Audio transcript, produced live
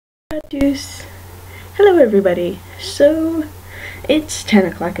Deuce. Hello everybody. So it's 10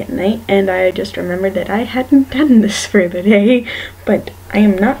 o'clock at night and I just remembered that I hadn't done this for the day, but I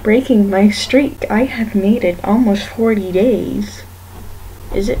am not breaking my streak. I have made it almost 40 days.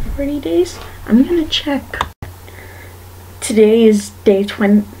 Is it 40 days? I'm gonna check. Today is day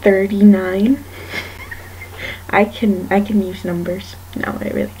 39. I can use numbers. No, I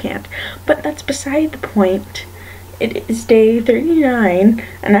really can't. But that's beside the point. It is day 39,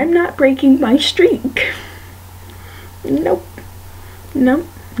 and I'm not breaking my streak. Nope,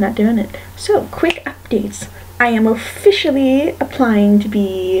 not doing it. So, quick updates. I am officially applying to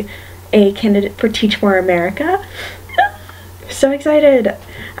be a candidate for Teach For America. So excited!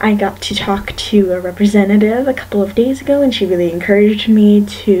 I got to talk to a representative a couple of days ago, and she really encouraged me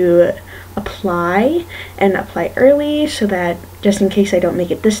to apply and apply early so that just in case I don't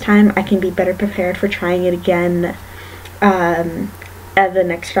make it this time, I can be better prepared for trying it again at the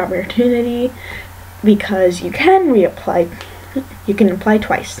next opportunity, because you can reapply. You can apply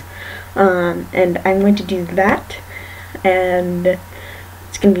twice, and I'm going to do that, and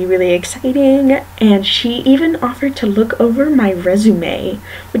it's going to be really exciting. And she even offered to look over my resume,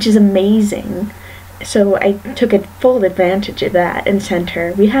 which is amazing. So I took a full advantage of that and sent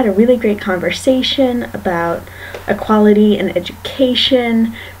her. We had a really great conversation about equality and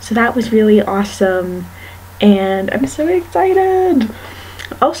education, so that was really awesome, and I'm so excited.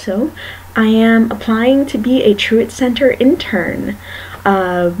 Also, I am applying to be a Truett Center intern.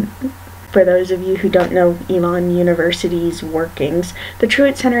 For those of you who don't know Elon University's workings, the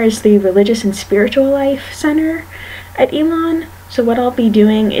Truett Center is the Religious and Spiritual Life Center at Elon. So what I'll be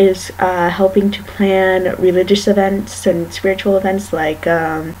doing is helping to plan religious events and spiritual events, like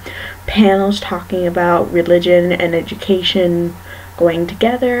panels talking about religion and education going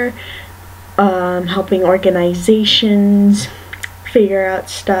together, helping organizations figure out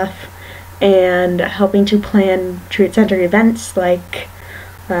stuff, and helping to plan Truett Center events, like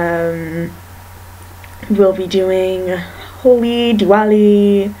we'll be doing Holi,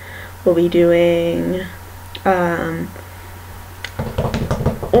 Diwali, we'll be doing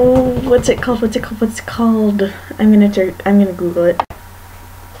what's it called? I'm gonna Google it.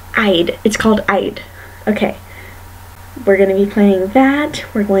 Eid. It's the Eid. Okay. We're gonna be planning that.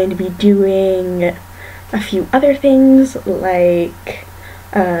 We're going to be doing a few other things, like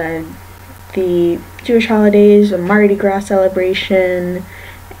the Jewish holidays, a Mardi Gras celebration,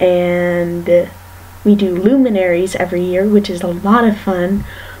 and we do luminaries every year, which is a lot of fun.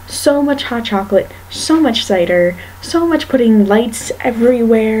 So much hot chocolate, so much cider, so much putting lights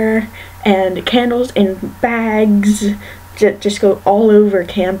everywhere, and candles in bags just go all over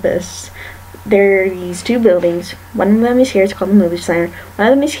campus. There are these two buildings. One of them is here, it's called the Movie Center. One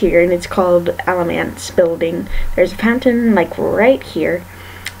of them is here, and it's called Alamance Building. There's a fountain, like, right here.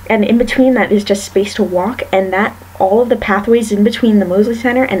 And in between that is just space to walk, and that all of the pathways in between the Mosley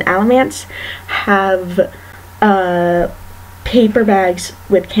Center and Alamance have paper bags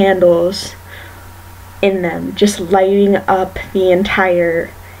with candles in them, just lighting up the entire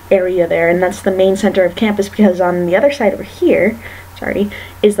area there. And that's the main center of campus, because on the other side over here,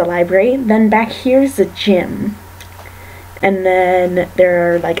 is the library. Then back here is the gym. And then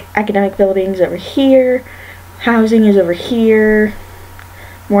there are like academic buildings over here. Housing is over here.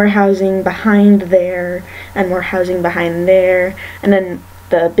 More housing behind there, and more housing behind there. And then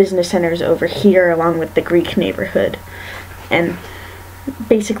the business center is over here, along with the Greek neighborhood. And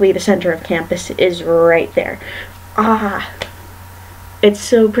basically the center of campus is right there. It's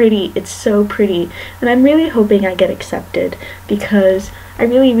so pretty, it's so pretty, and I'm really hoping I get accepted, because I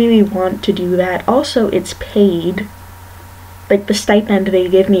really want to do that. Also, it's paid. Like, the stipend they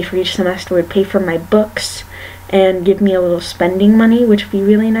give me for each semester would pay for my books and give me a little spending money, which would be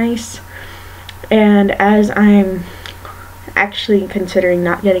really nice. And as I'm actually considering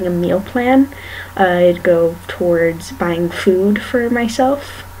not getting a meal plan, I'd go towards buying food for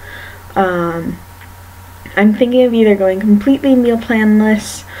myself. I'm thinking of either going completely meal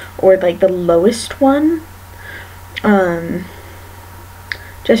planless or like the lowest one,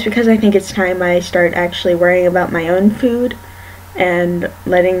 just because I think it's time I start actually worrying about my own food and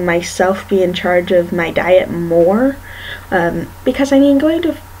letting myself be in charge of my diet more, because I mean, going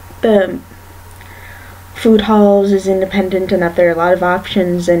to the food halls is independent enough. There are a lot of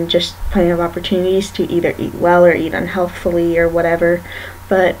options and just plenty of opportunities to either eat well or eat unhealthfully or whatever,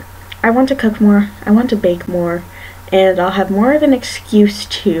 but I want to cook more, I want to bake more, and I'll have more of an excuse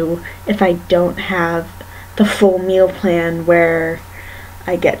to if I don't have the full meal plan where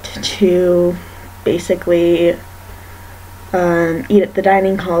I get to basically eat at the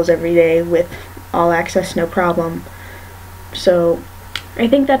dining halls every day with all access, no problem. So I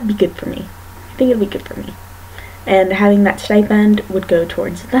think that'd be good for me. I think it'd be good for me. And having that stipend would go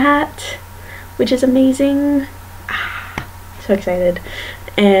towards that, which is amazing. So excited.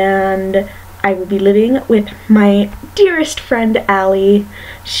 And I will be living with my dearest friend Allie.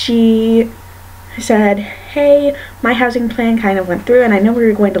 She said, hey, my housing plan kind of went through and I know we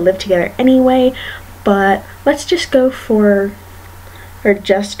were going to live together anyway, but let's just go for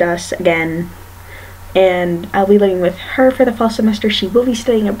just us again. And I'll be living with her for the fall semester. She will be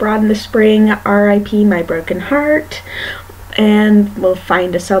studying abroad in the spring. R.I.P. my broken heart. And we'll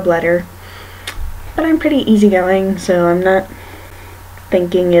find a subletter. But I'm pretty easygoing, so I'm not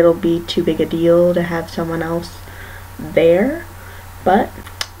thinking it'll be too big a deal to have someone else there. But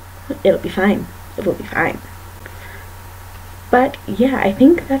it'll be fine. It will be fine. But yeah, I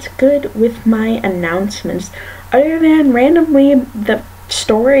think that's good with my announcements. Other than randomly, the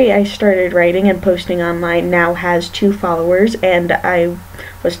story I started writing and posting online now has 2 followers, and I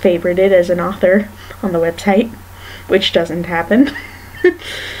was favorited as an author on the website, which doesn't happen.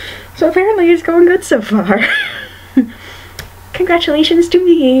 So apparently it's going good so far. Congratulations to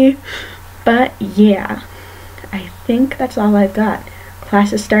me. But yeah, I think that's all I've got.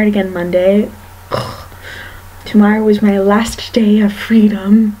 Classes start again Monday. Tomorrow was my last day of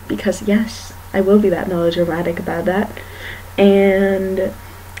freedom, because yes, I will be that melodramatic about that. And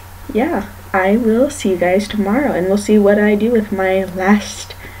yeah, I will see you guys tomorrow, and we'll see what I do with my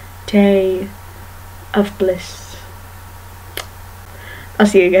last day of bliss. I'll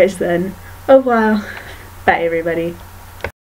see you guys then. Au revoir. Bye, everybody.